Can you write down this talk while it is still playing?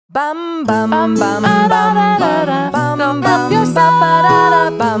Bum bum bum bum bum bum bum bum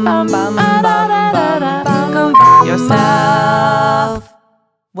yourself. Bum bum bum bum bum yourself.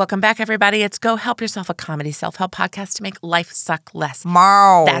 Welcome back, everybody. It's Go Help Yourself, a comedy self-help podcast to make life suck less.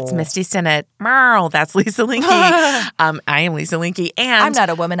 Marl. That's Misty Stinnett. Marl. That's Lisa Linky. I am Lisa Linky. And I'm not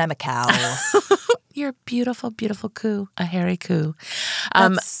a woman, I'm a cow. you're a beautiful, beautiful coo, a hairy coo.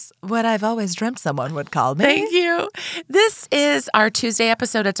 That's what I've always dreamt someone would call me. Thank you. This is our Tuesday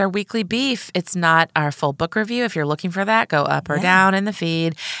episode. It's our weekly beef. It's not our full book review. If you're looking for that, go up or down in the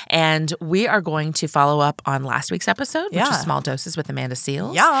feed. And we are going to follow up on last week's episode, which is Small Doses with Amanda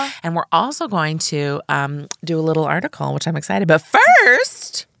Seales. Yeah. And we're also going to do a little article, which I'm excited about.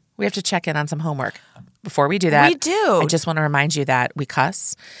 First, we have to check in on some homework. Before we do that, We do. I just want to remind you that we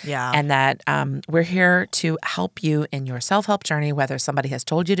cuss. Yeah. And that we're here to help you in your self-help journey, whether somebody has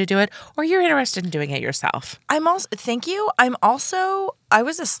told you to do it or you're interested in doing it yourself. Thank you. I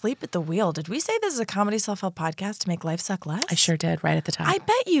was asleep at the wheel. Did we say this is a comedy self-help podcast to make life suck less? I sure did, right at the top. I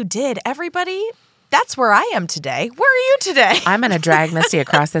bet you did. Everybody, that's where I am today. Where are you today? I'm going to drag Misty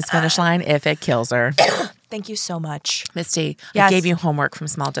across this finish line if it kills her. Thank you so much. Misty, Yes. I gave you homework from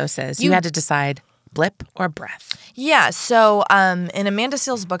Small Doses. You had to decide blip or breath. Yeah. So in Amanda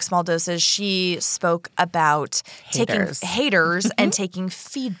Seales' book, Small Doses, she spoke about Haters. taking haters and taking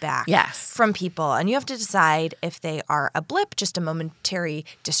feedback Yes. from people. And you have to decide if they are a blip, just a momentary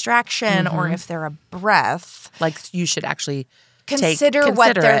distraction, or if they're a breath. Like you should actually Consider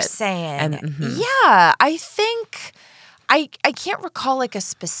what they're it. saying. And, Yeah. I think I can't recall like a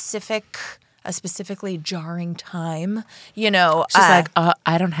specifically jarring time, She's She's like,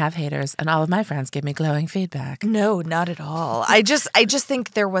 I don't have haters, and all of my friends give me glowing feedback. no, not at all. I just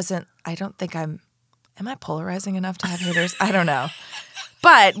think there wasn't. I don't think am I polarizing enough to have haters? I don't know.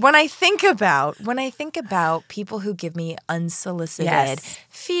 But when I think about people who give me unsolicited Yes.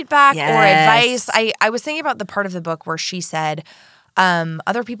 feedback or Yes. advice, I was thinking about the part of the book where she said,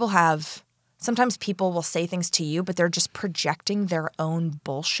 other people have. Sometimes people will say things to you, but they're just projecting their own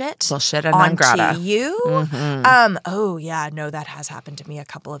bullshit Bullshit and non grata. onto you. Oh yeah, no, that has happened to me a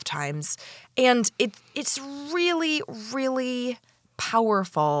couple of times, and it's really, really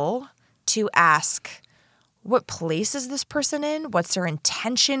powerful to ask, what place is this person in? What's their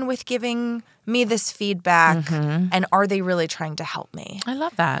intention with giving me this feedback? And are they really trying to help me? I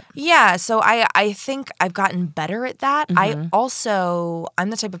love that. Yeah, so I think I've gotten better at that. I'm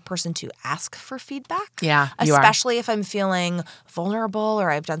the type of person to ask for feedback. Yeah, you are. Especially if I'm feeling vulnerable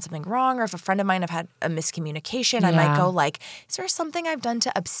or I've done something wrong, or if a friend of mine have had a miscommunication, I might Yeah. go like, is there something I've done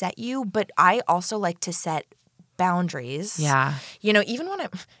to upset you? But I also like to set boundaries. Yeah.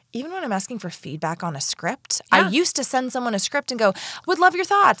 Even when I'm asking for feedback on a script, I used to send someone a script and go, would love your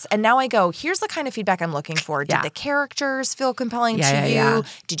thoughts. And now I go, here's the kind of feedback I'm looking for. Did Yeah. the characters feel compelling to Yeah, you? yeah.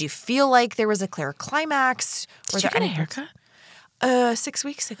 Did you feel like there was a clear climax? Did you get a haircut? 6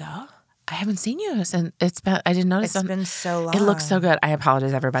 weeks ago. I haven't seen you since I didn't notice. It's been so long. It looks so good. I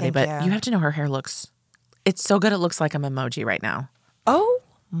apologize, everybody, Thank but you. you have to know her hair looks. It's so good. It looks like an emoji right now. Oh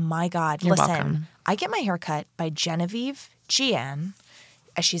my God. You're Listen, welcome. I get my hair cut by Genevieve Gian.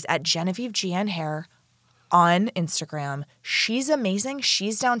 She's at Genevieve Gian Hair on Instagram. She's amazing.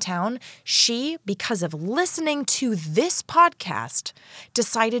 She's downtown. She, because of listening to this podcast,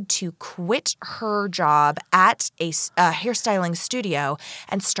 decided to quit her job at a hairstyling studio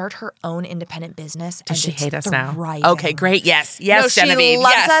and start her own independent business. Does she hate us now? Thriving. Okay, great. Yes. Yes, No, Genevieve. she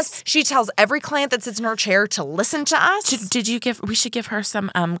loves yes. us. She tells every client that sits in her chair to listen to us. We should give her some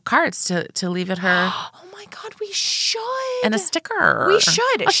cards to leave at her Oh my God, we should. and a sticker. We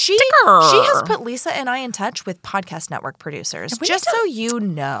should. A She sticker. has put Lisa and I in touch with Podcast Network producers, we just need to- so you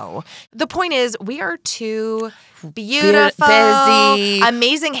know. The point is, we are two beautiful, busy,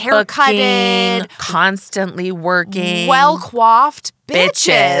 amazing haircutted, Booking, constantly working, well-coiffed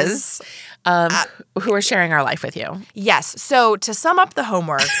bitches. who are sharing our life with you. Yes. So to sum up the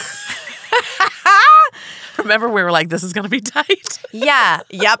homework, Remember, we were like, this is going to be tight. yeah,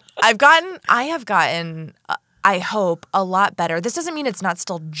 yep. I have gotten, I hope, a lot better. This doesn't mean it's not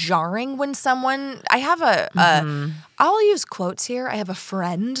still jarring when someone, I have I'll use quotes here. I have a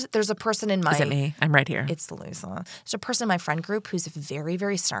friend. There's a person in my. Is it me? I'm right here. It's Lisa. There's a person in my friend group who's very,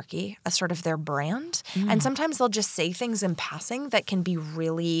 very snarky, a sort of their brand. And sometimes they'll just say things in passing that can be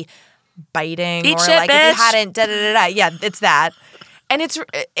really biting. Eat or shit, like, if bitch. you hadn't, da-da-da-da. Yeah, it's that. And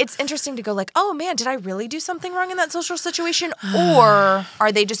it's interesting to go like, oh man, did I really do something wrong in that social situation? Or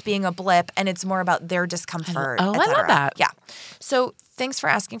are they just being a blip and it's more about their discomfort? I et love cetera? that. Yeah. So thanks for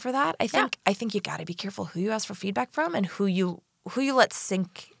asking for that. I think you got to be careful who you ask for feedback from and who you let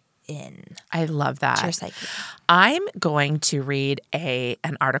sink in I love that. to your psyche. I'm going to read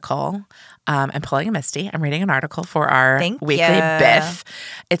an article. I'm pulling a Misty. I'm reading an article for our Thank weekly ya. Biff.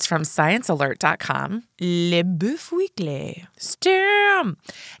 It's from sciencealert.com. Le Boeuf Weekly. Stam.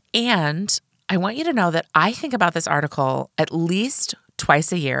 And I want you to know that I think about this article at least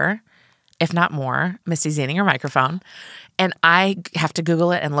twice a year, if not more. Misty's eating her microphone. And I have to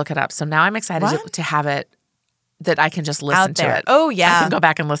Google it and look it up. So now I'm excited to have it that I can just listen Out to there. it. Oh, yeah. I can go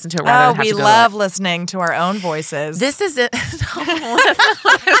back and listen to it rather than have We to Google love it. listening to our own voices. This is it.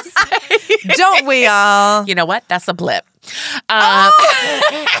 Don't we all? You know what? That's a blip.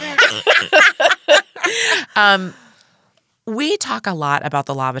 We talk a lot about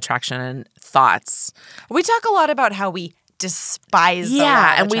the law of attraction and thoughts. We talk a lot about how we despise the law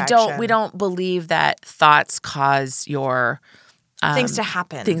Yeah, of and attraction. we don't believe that thoughts cause your things to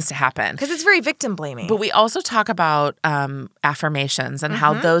happen. Because it's very victim blaming. But we also talk about affirmations and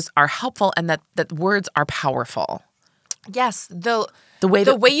how those are helpful and that words are powerful. Yes, the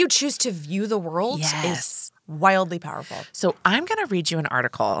way you choose to view the world is wildly powerful. So I'm going to read you an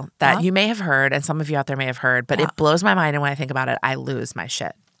article that you may have heard and some of you out there may have heard, but it blows my mind. And when I think about it, I lose my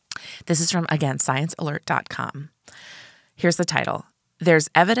shit. This is from, again, sciencealert.com. Here's the title. There's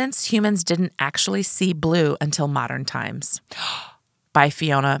evidence humans didn't actually see blue until modern times by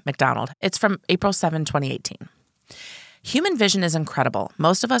Fiona McDonald. It's from April 7, 2018. Human vision is incredible.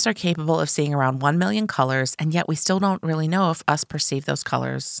 Most of us are capable of seeing around 1 million colors, and yet we still don't really know if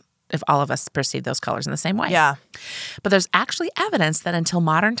all of us perceive those colors in the same way. Yeah. But there's actually evidence that until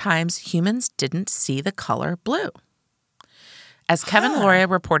modern times, humans didn't see the color blue. As Kevin Loria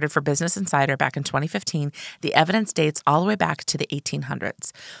reported for Business Insider back in 2015, the evidence dates all the way back to the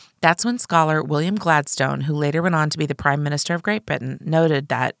 1800s. That's when scholar William Gladstone, who later went on to be the Prime Minister of Great Britain, noted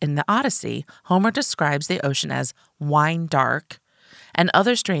that in the Odyssey, Homer describes the ocean as wine dark and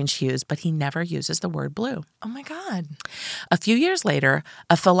other strange hues, but he never uses the word blue. Oh my God. A few years later,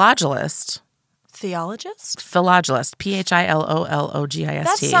 a philologist, Philologist, Philologist.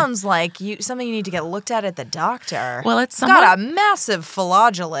 That sounds like something you need to get looked at the doctor. Well, it's got a massive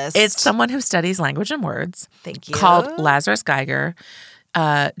philologist. It's someone who studies language and words. Thank you. Called Lazarus Geiger.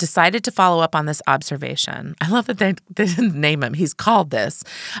 Decided to follow up on this observation. I love that they didn't name him. He's called this.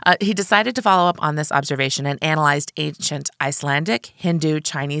 He decided to follow up on this observation and analyzed ancient Icelandic, Hindu,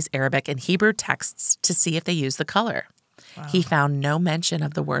 Chinese, Arabic, and Hebrew texts to see if they use the color. Wow. He found no mention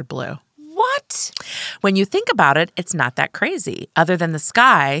of the word blue. What? When you think about it, it's not that crazy. Other than the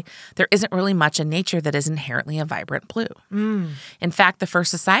sky, there isn't really much in nature that is inherently a vibrant blue. In fact, the first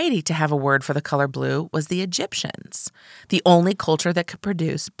society to have a word for the color blue was the Egyptians, the only culture that could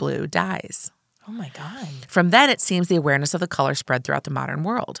produce blue dyes. Oh my God. From then, it seems the awareness of the color spread throughout the modern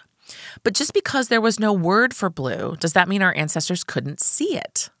world. But just because there was no word for blue, does that mean our ancestors couldn't see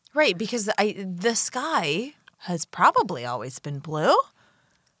it? Right, because the sky has probably always been blue.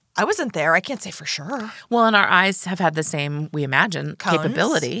 I wasn't there. I can't say for sure. Well, and our eyes have had the same, we imagine, Cones.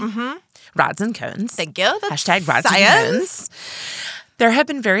 capability. Mm-hmm. Rods and cones. Thank you. That's Hashtag rods science. and cones. There have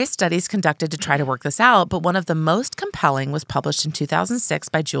been various studies conducted to try to work this out, but one of the most compelling was published in 2006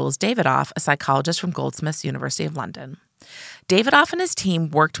 by Jules Davidoff, a psychologist from Goldsmiths, University of London. Davidoff and his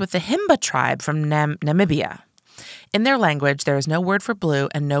team worked with the Himba tribe from Namibia. In their language, there is no word for blue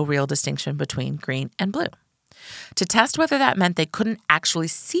and no real distinction between green and blue. To test whether that meant they couldn't actually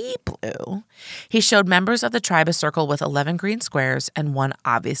see blue, he showed members of the tribe a circle with 11 green squares and one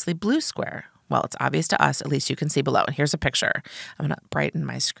obviously blue square. Well, it's obvious to us. At least you can see below. And here's a picture. I'm going to brighten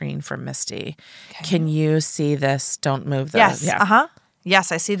my screen for Misty. Okay. Can you see this? Don't move the... Yes. Yeah.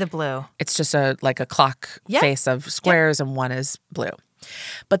 Yes, I see the blue. It's just like a clock face of squares and one is blue.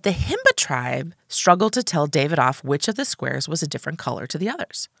 But the Himba tribe struggled to tell Davidoff which of the squares was a different color to the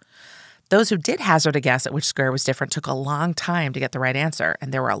others. Those who did hazard a guess at which square was different took a long time to get the right answer,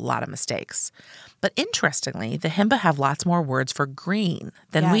 and there were a lot of mistakes. But interestingly, the Himba have lots more words for green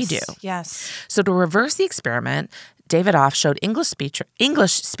than we do. Yes. So to reverse the experiment, Davidoff showed English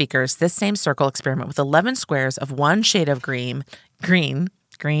speakers this same circle experiment with 11 squares of one shade of green, and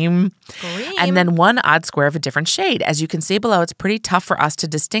then one odd square of a different shade. As you can see below, it's pretty tough for us to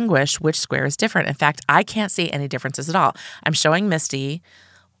distinguish which square is different. In fact, I can't see any differences at all. I'm showing Misty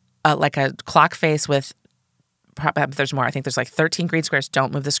like a clock face with, there's more. I think there's like 13 green squares.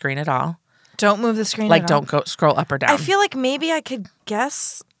 Don't move the screen at all. Don't move the screen like, at all. don't go scroll up or down. I feel like maybe I could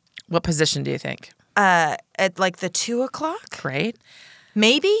guess. What position do you think? At like the 2 o'clock? Great.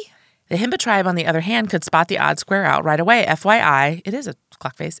 Maybe? The Himba tribe, on the other hand, could spot the odd square out right away. FYI, it is a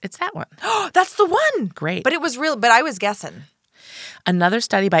clock face. It's that one. That's the one. Great. But it was real. But I was guessing. Another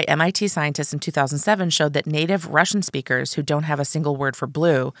study by MIT scientists in 2007 showed that native Russian speakers who don't have a single word for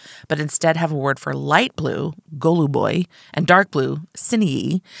blue, but instead have a word for light blue, goluboy, and dark blue,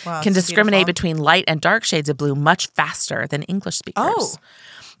 sinii, can discriminate between light and dark shades of blue much faster than English speakers. Oh.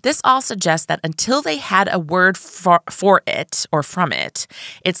 This all suggests that until they had a word for it or from it,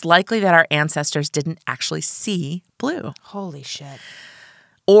 it's likely that our ancestors didn't actually see blue. Holy shit.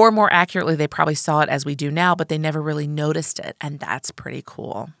 Or more accurately, they probably saw it as we do now, but they never really noticed it. And that's pretty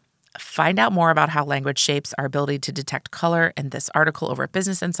cool. Find out more about how language shapes our ability to detect color in this article over at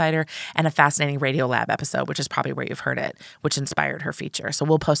Business Insider and a fascinating Radiolab episode, which is probably where you've heard it, which inspired her feature. So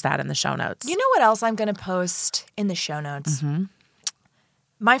we'll post that in the show notes. You know what else I'm going to post in the show notes? Mm-hmm.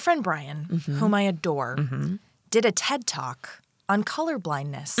 My friend Brian, whom I adore, did a TED Talk on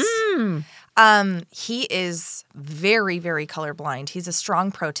colorblindness. He is very, very colorblind. He's a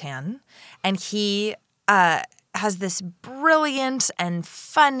strong pro-tan, and he has this brilliant and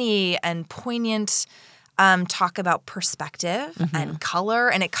funny and poignant talk about perspective and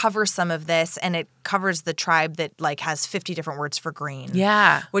color, and it covers some of this, and it covers the tribe that like has 50 different words for green.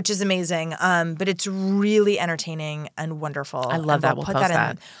 Yeah. Which is amazing. But it's really entertaining and wonderful. I love that. We'll post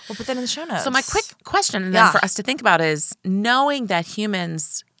that. We'll put that in the show notes. So my quick question then for us to think about is knowing that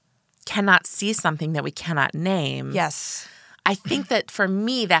humans cannot see something that we cannot name. Yes. I think that for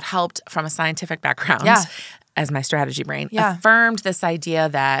me that helped from a scientific background as my strategy brain. Affirmed this idea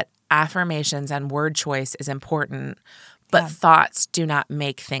that affirmations and word choice is important, but thoughts do not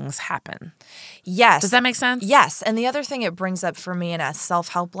make things happen. Yes. Does that make sense? Yes. And the other thing it brings up for me in a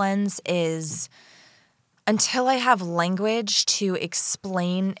self-help lens is until I have language to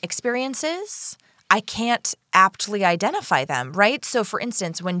explain experiences, I can't aptly identify them, right? So for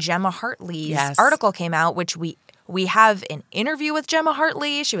instance, when Gemma Hartley's article came out, which we have an interview with Gemma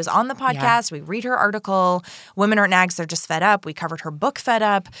Hartley. She was on the podcast. We read her article. Women Aren't Nags, They're Just Fed Up. We covered her book, Fed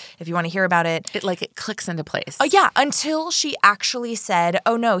Up, if you want to hear about it. It clicks into place. Oh, yeah, until she actually said,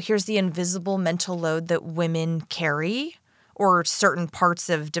 oh, no, here's the invisible mental load that women carry or certain parts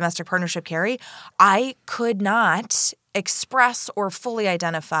of domestic partnership carry. I could not express or fully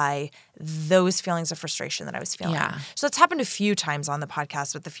identify those feelings of frustration that I was feeling. Yeah. So it's happened a few times on the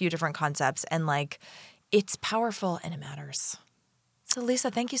podcast with a few different concepts, and like, it's powerful and it matters. So,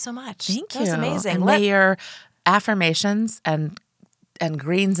 Lisa, thank you so much. Thank you. That was amazing. And may your affirmations and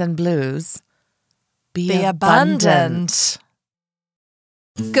greens and blues be abundant.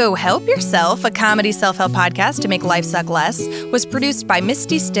 Go Help Yourself, a comedy self-help podcast to make life suck less, was produced by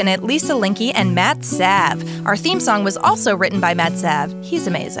Misty Stinnett, Lisa Linky, and Matt Sav. Our theme song was also written by Matt Sav. He's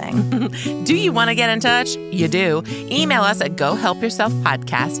amazing. Do you want to get in touch? You do. Email us at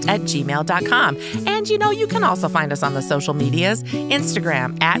gohelpyourselfpodcast@gmail.com. And you can also find us on the social medias,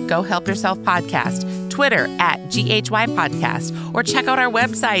 Instagram at gohelpyourselfpodcast, Twitter at GHY Podcast, or check out our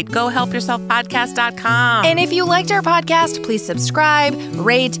website, gohelpyourselfpodcast.com. And if you liked our podcast, please subscribe,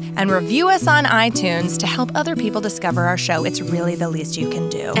 rate, and review us on iTunes to help other people discover our show. It's really the least you can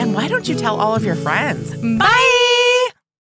do. And why don't you tell all of your friends? Bye!